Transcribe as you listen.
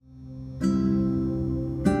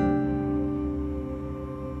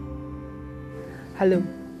Hello,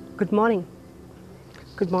 good morning.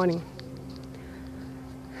 Good morning.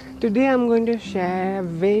 Today I'm going to share a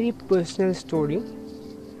very personal story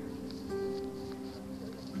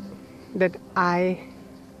that I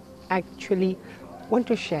actually want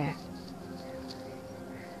to share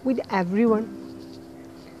with everyone,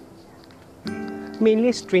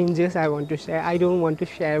 mainly strangers. I want to share. I don't want to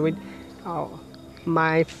share with uh,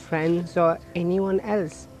 my friends or anyone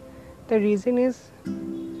else. The reason is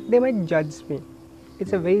they might judge me.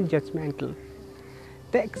 It's a very judgmental.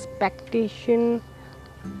 The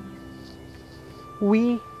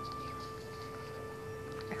we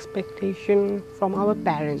expectation from our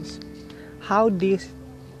parents, how they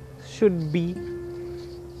should be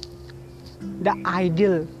the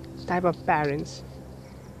ideal type of parents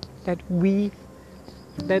that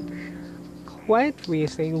that what we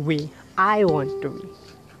say I want to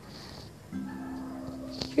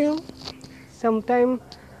be. Sometimes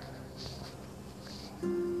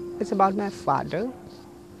it's about my father.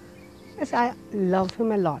 Yes, I love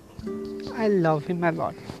him a lot. I love him a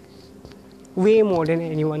lot, way more than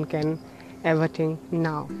anyone can ever think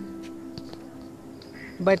now.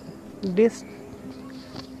 But this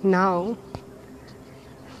now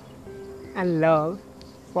and love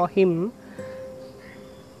for him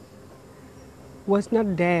was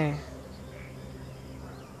not there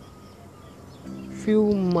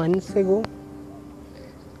few months ago,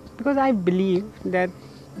 because I believe that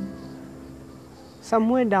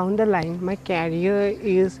somewhere down the line my career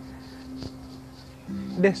is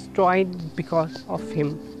destroyed because of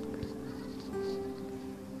him.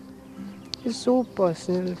 It's so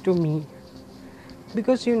personal to me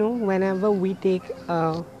because whenever we take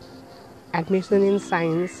admission in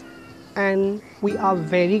science and we are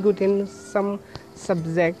very good in some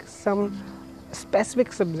subject, some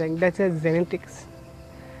specific subject, that's a genetics,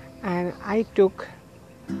 and I took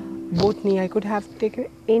botany. I could have taken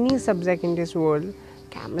any subject in this world,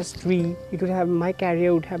 chemistry. My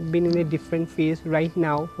career would have been in a different phase right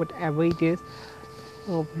now, whatever it is,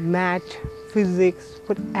 math, physics,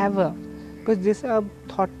 whatever, because these are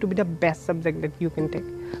thought to be the best subject that you can take.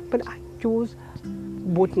 But I chose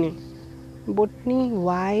botany.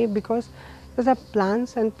 Why? Because those are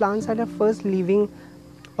plants, and plants are the first living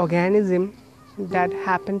organism that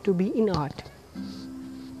happen to be in earth.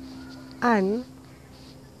 And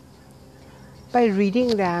by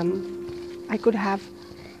reading them, it could have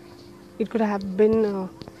been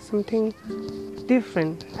something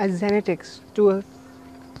different as genetics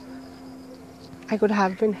I could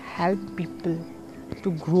have been help people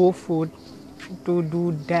to grow food, to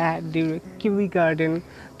do that, the Kiwi garden,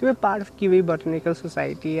 to be part of Kiwi Botanical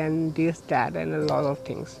Society and that and a lot of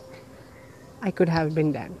things. I could have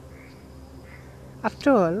been done.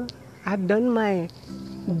 After all, I've done my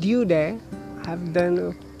due there. I've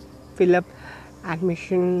done fill up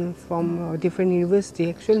admission from different university.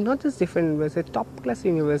 Actually, not just different university, top class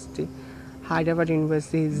university. Hyderabad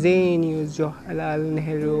University, JNU, Jawaharlal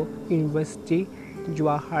Nehru University,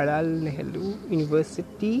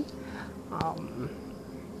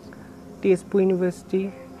 TSP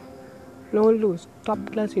University. No lose, top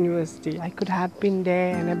class university. I could have been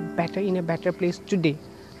there and in a better place today.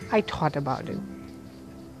 I thought about it.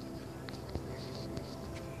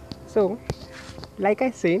 So, like I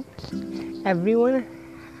said, everyone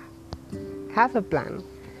have a plan,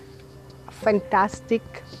 a fantastic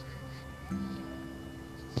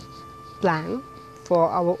plan for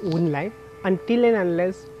our own life, until and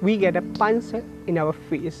unless we get a punch in our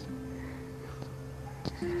face.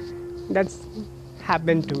 That's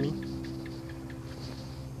happened to me.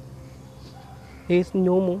 He is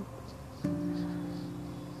no more.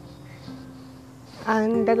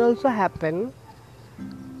 And that also happened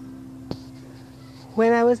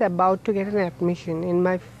when I was about to get an admission in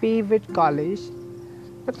my favorite college.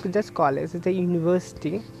 Not just college, it's a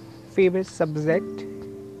university. Favorite subject,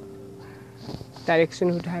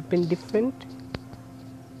 direction would have been different.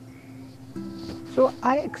 So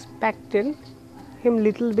I expected him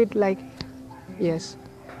little bit like, yes,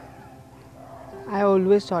 I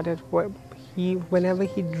always thought that whenever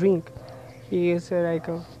he drink, he is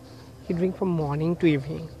he drink from morning to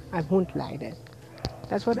evening. I won't lie that.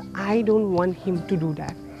 That's what I don't want him to do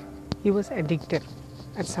that. He was addicted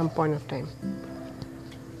at some point of time.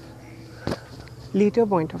 Later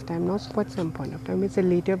point of time, not at some point of time, it's a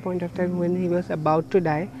later point of time when he was about to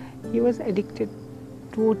die, he was addicted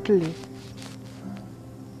totally.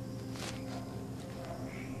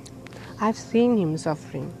 I've seen him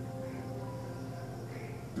suffering.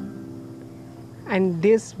 And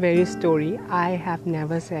this very story I have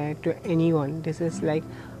never said to anyone. This is like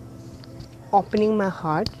opening my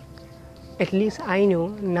heart. At least I know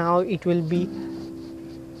now it will be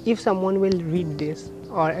if someone will read this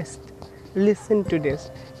or listen to this,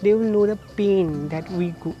 they will know the pain that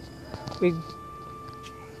we,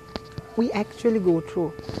 we actually go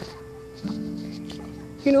through.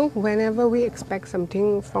 Whenever we expect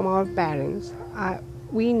something from our parents,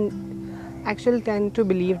 we actually tend to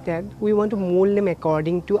believe that we want to mold them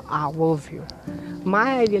according to our view.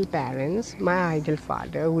 My ideal parents, my ideal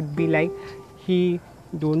father would be like, he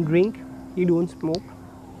don't drink, he don't smoke,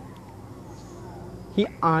 he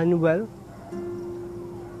earned well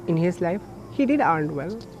in his life. He did earn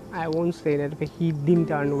well. I won't say that he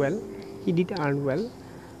didn't earn well. He did earn well.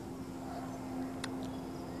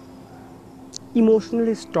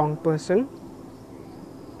 Emotionally strong person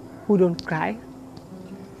who don't cry.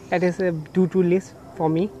 That is a do-to list for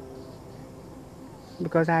me,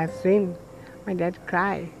 because I have seen my dad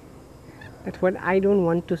cry. That's what I don't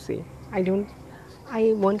want to say. I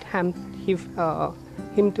want him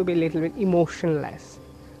to be a little bit emotionless.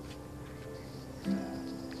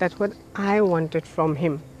 That's what I wanted from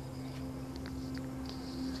him.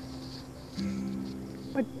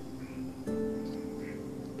 But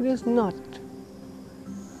it is not.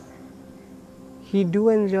 He do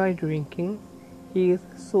enjoy drinking. He is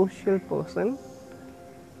a social person.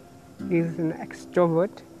 He is an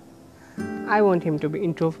extrovert. I want him to be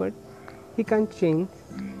introvert. He can't change.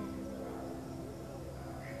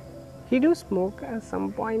 He do smoke at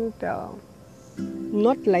some point,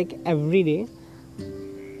 not like every day,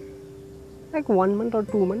 like 1 month or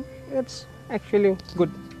 2 months. It's actually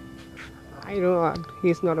good. I know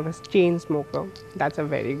he's not a chain smoker. That's a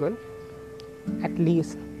very good. At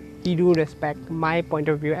least he do respect my point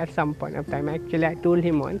of view at some point of time. Actually, I told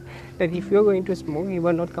him once that if you're going to smoke, you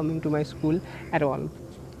are not coming to my school at all,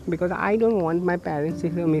 because I don't want my parents'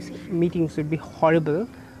 meetings to be horrible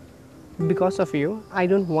because of you. I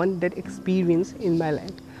don't want that experience in my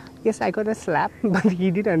life. Yes, I got a slap, but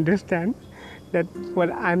he did understand that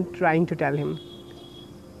what I'm trying to tell him.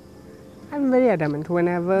 I'm very adamant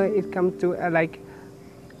whenever it comes to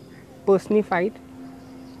personified.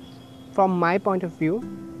 From my point of view,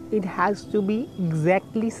 it has to be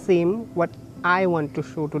exactly same what I want to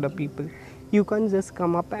show to the people. You can't just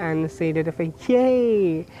come up and say that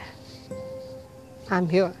yay, I'm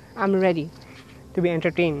here, I'm ready to be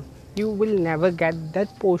entertained. You will never get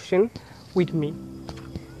that portion with me.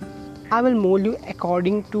 I will mold you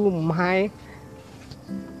according to my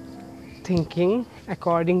thinking,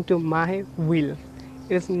 according to my will.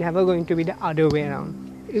 It is never going to be the other way around.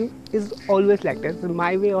 It is always like this,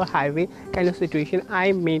 my way or highway kind of situation.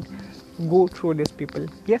 I made go through these people.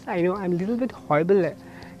 Yes, I know I'm a little bit horrible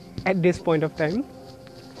at this point of time,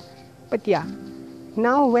 but yeah,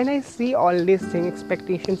 now when I see all these things,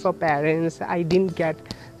 expectation for parents, I didn't get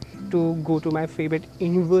to go to my favorite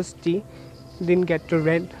university, didn't get to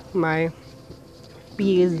read my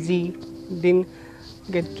PhD, didn't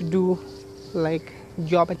get to do like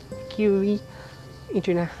job at QE,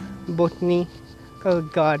 Internet Botanical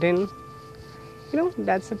Garden.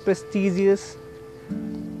 That's a prestigious.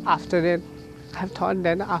 After that, I've thought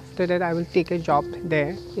that after that I will take a job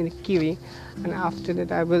there in QE, and after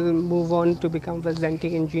that I will move on to become a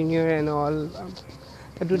presenting engineer and all.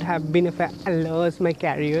 That would have been, if I allows my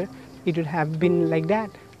career, it would have been like that.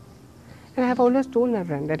 And I have always told my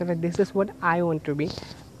friend that this is what I want to be,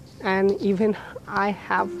 and even I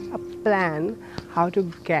have a plan how to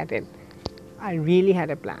get it. I really had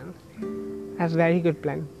a plan, a very good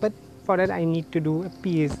plan, but for that I need to do a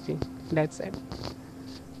PhD. That's it.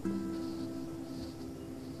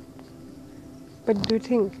 But do you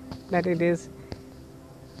think that it is?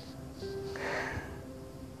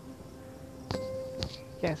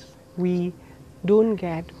 Yes, we don't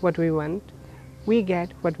get what we want, we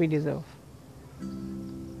get what we deserve.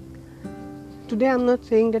 Today I'm not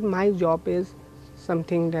saying that my job is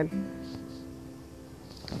something that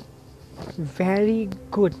very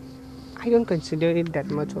good. I don't consider it that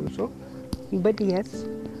much also. But yes,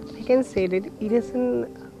 I can say that it isn't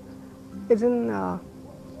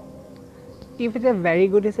if it's a very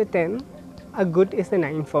good is a 10, a good is a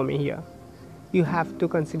 9 for me here. You have to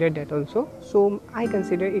consider that also. So I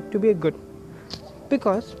consider it to be a good,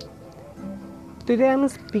 because today I'm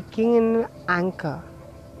speaking in Anchor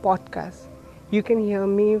podcast. You can hear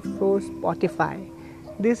me through Spotify.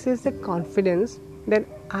 This is the confidence that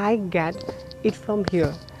I get it from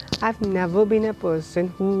here. I've never been a person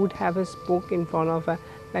who would have spoke in front of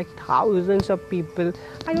thousands of people.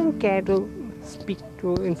 I don't care to speak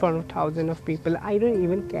to in front of thousands of people. I don't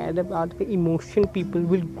even care about the emotion people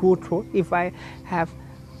will go through if I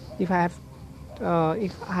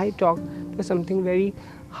talk to something very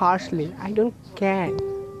harshly. I don't care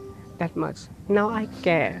that much. Now I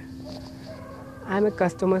care. I'm a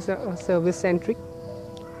customer service centric.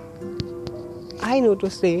 I know to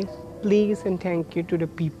say please and thank you to the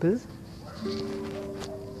people.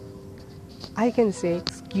 I can say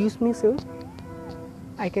excuse me sir.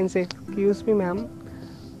 I can say excuse me ma'am.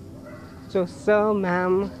 So sir,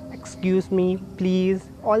 ma'am, excuse me, please,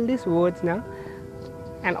 all these words now.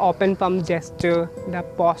 An open palm gesture, the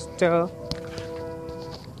posture,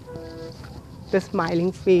 the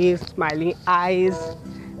smiling face, smiling eyes.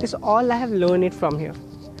 This all I have learned it from here.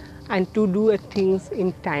 And to do things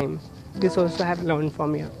in time. This also I have learned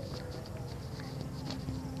from here.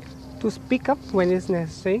 To speak up when it's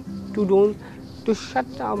necessary, to shut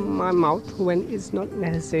down my mouth when it's not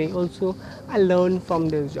necessary. Also, I learned from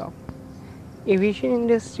this job. Aviation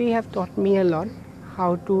industry have taught me a lot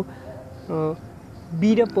how to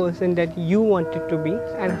be the person that you wanted to be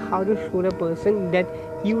and how to show the person that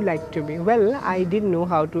you like to be. Well, I didn't know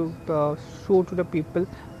how to show to the people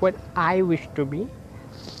what I wish to be.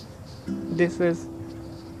 This is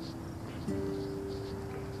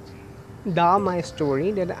my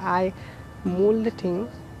story that I mold the thing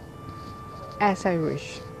as I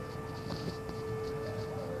wish.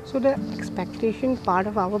 So the expectation part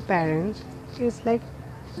of our parents is like,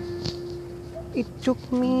 it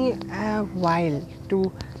took me a while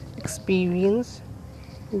to experience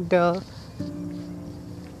the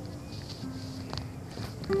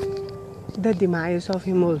demise of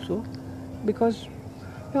him also, because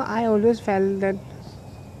I always felt that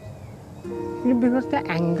because the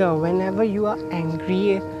anger, whenever you are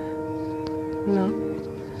angry,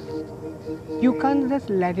 you can't just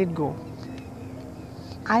let it go.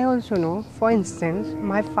 I also know, for instance,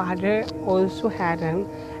 my father also had an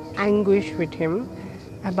anguish with him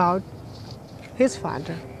about his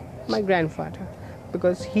father, my grandfather,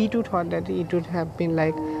 because he too thought that it would have been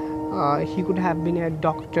like he could have been a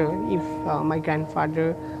doctor if my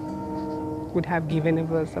grandfather would have given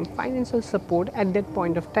him some financial support at that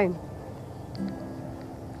point of time.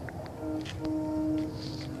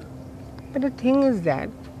 But the thing is that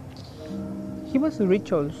he was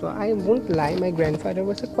rich also. I won't lie, my grandfather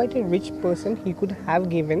was quite a rich person. He could have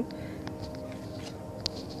given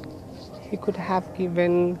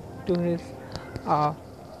to his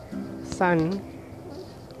son.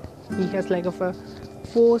 He has like of a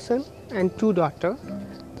 4 sons and 2 daughters,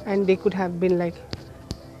 and they could have been like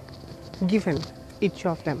given each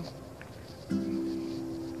of them.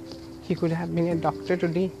 He could have been a doctor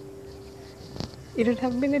today. It would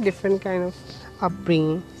have been a different kind of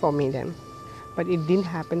upbringing for me then, but it didn't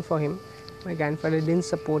happen for him. My grandfather didn't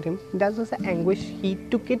support him. That was the anguish. He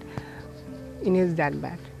took it in his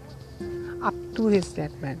deathbed, up to his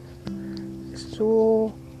deathbed.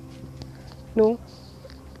 So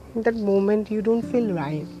that moment you don't feel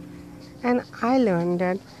right. And I learned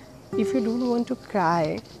that if you don't want to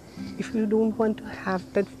cry, if you don't want to have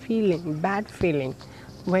that feeling, bad feeling,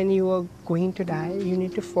 when you are going to die, you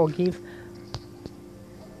need to forgive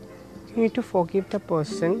the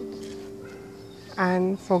person,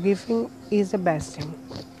 and forgiving is the best thing.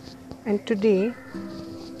 And today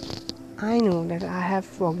I know that I have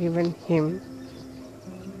forgiven him,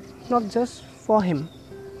 not just for him,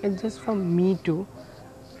 it's just for me too,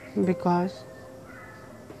 because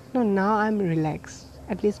now I'm relaxed.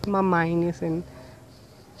 At least my mind is in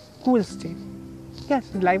cool state. Yes,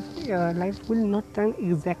 life will not turn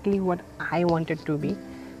exactly what I want it to be.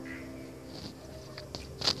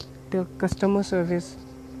 The customer service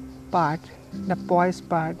part, the poise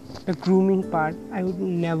part, the grooming part, I would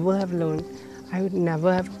never have learned. I would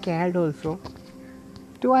never have cared also.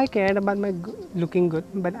 Though I cared about my looking good,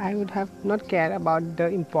 but I would have not cared about the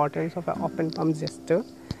importance of an open palm gesture.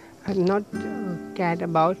 I had not cared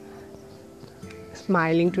about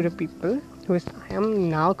smiling to the people, which I am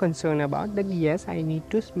now concerned about. That yes, I need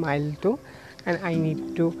to smile too, and I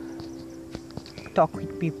need to talk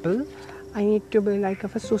with people. I need to be like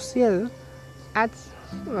of a social up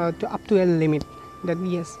to a limit. That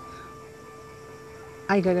yes,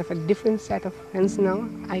 I got a different set of friends now.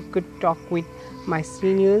 I could talk with my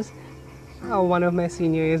seniors. One of my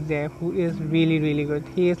seniors is there who is really really good.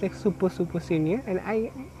 He is like super senior, and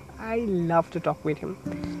I love to talk with him.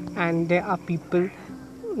 And there are people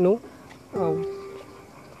who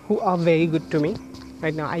are very good to me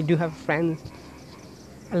right now. I do have friends,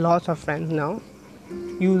 a lot of friends now.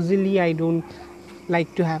 Usually I don't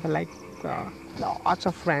like to have lots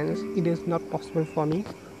of friends. It is not possible for me.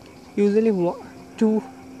 Usually two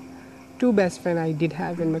best friends I did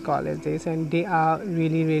have in my college days, and they are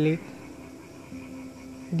really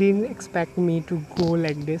didn't expect me to go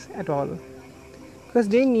like this at all, because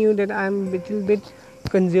they knew that I'm a little bit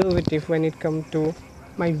conservative when it comes to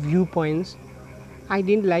my viewpoints. I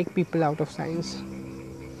didn't like people out of science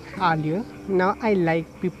earlier. Now I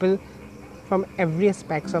like people from every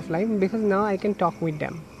aspects of life, because now I can talk with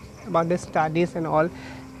them about the studies and all.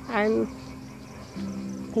 And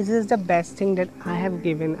this is the best thing that I have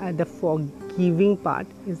given. The forgiving part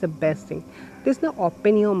is the best thing. There's no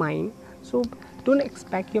open your mind. So don't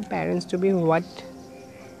expect your parents to be what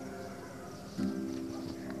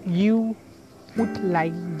you would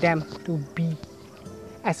like them to be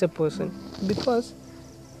as a person, because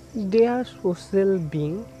they are social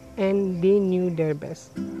being and they knew their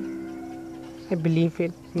best. I believe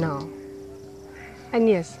it now. And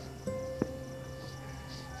yes,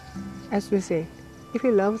 as we say, if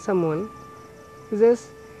you love someone, just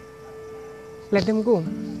let them go.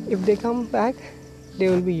 If they come back, they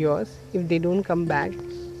will be yours. If they don't come back,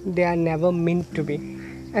 they are never meant to be.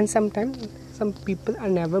 And sometimes some people are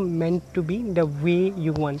never meant to be the way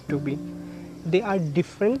you want to be. They are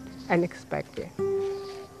different and expected.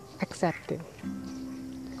 Accepted.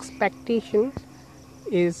 Expectation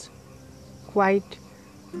is quite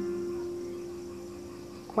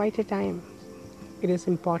a time. It is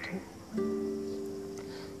important.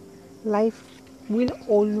 Life will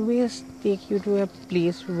always take you to a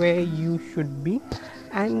place where you should be,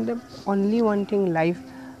 and the only one thing life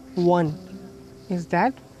wants is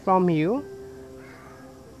that from you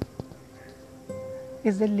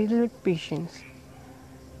is a little bit patience.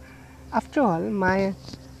 After all,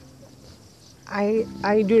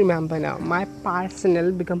 I do remember now, my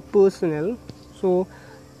personal become personal. So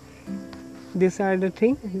these are the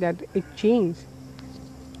things that it changed.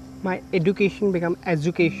 My education become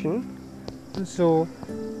education. So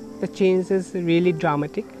the change is really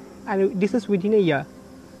dramatic, and this is within a year.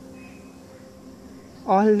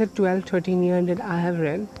 All the 12, 13 years that I have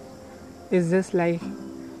read is just like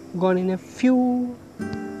gone in a few.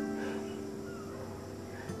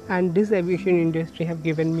 And this aviation industry have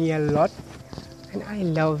given me a lot, and I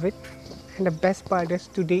love it. And the best part is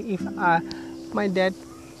today, if my dad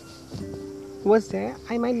was there,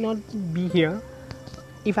 I might not be here.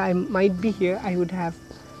 If I might be here, I would have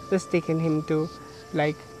just taken him to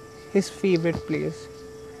like his favorite place,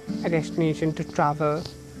 a destination to travel.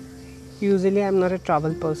 Usually I'm not a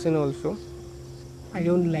travel person also. I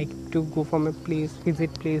don't like to go from a place,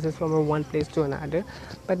 visit places from a one place to another.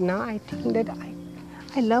 But now I think that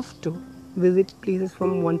I love to visit places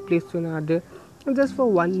from one place to another, just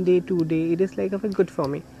for 1 day, 2 day. It is like a good for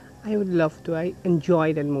me. I would love to. I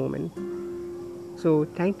enjoy that moment. So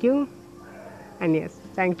thank you, and yes,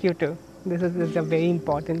 thank you too. This is a very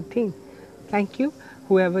important thing. Thank you,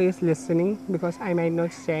 whoever is listening, because I might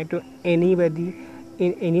not share to anybody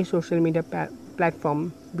in any social media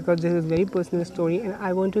platform, because this is very personal story, and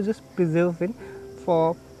I want to just preserve it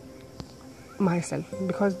for myself,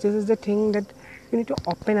 because this is the thing that you need to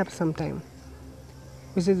open up sometime,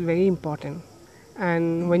 which is very important.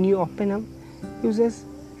 And when you open up, you just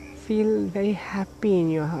feel very happy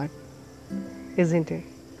in your heart, isn't it?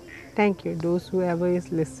 Thank you. Those whoever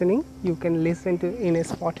is listening, you can listen to in a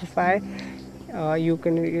Spotify, you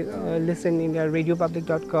can listen in the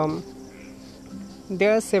radiopublic.com.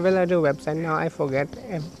 There are several other websites. Now I forget.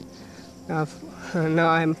 Now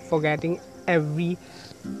I'm forgetting every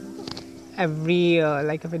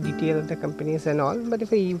like of a detail of the companies and all. But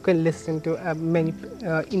if you can listen to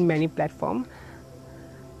in many platform,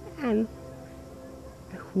 and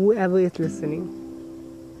whoever is listening,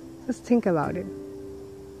 just think about it.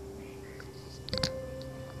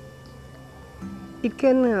 It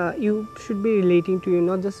can you should be relating to you,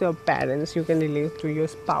 not just your parents. You can relate to your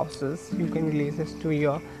spouses. You can relate this to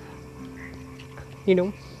your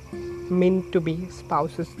meant to be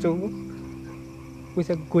spouses too,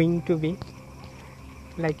 which are going to be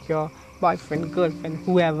like your boyfriend, girlfriend,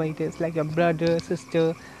 whoever it is, like your brother,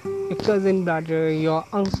 sister, your cousin, brother, your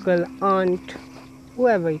uncle, aunt,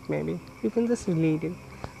 whoever it may be. You can just relate it.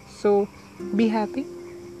 So be happy.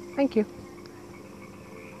 Thank you.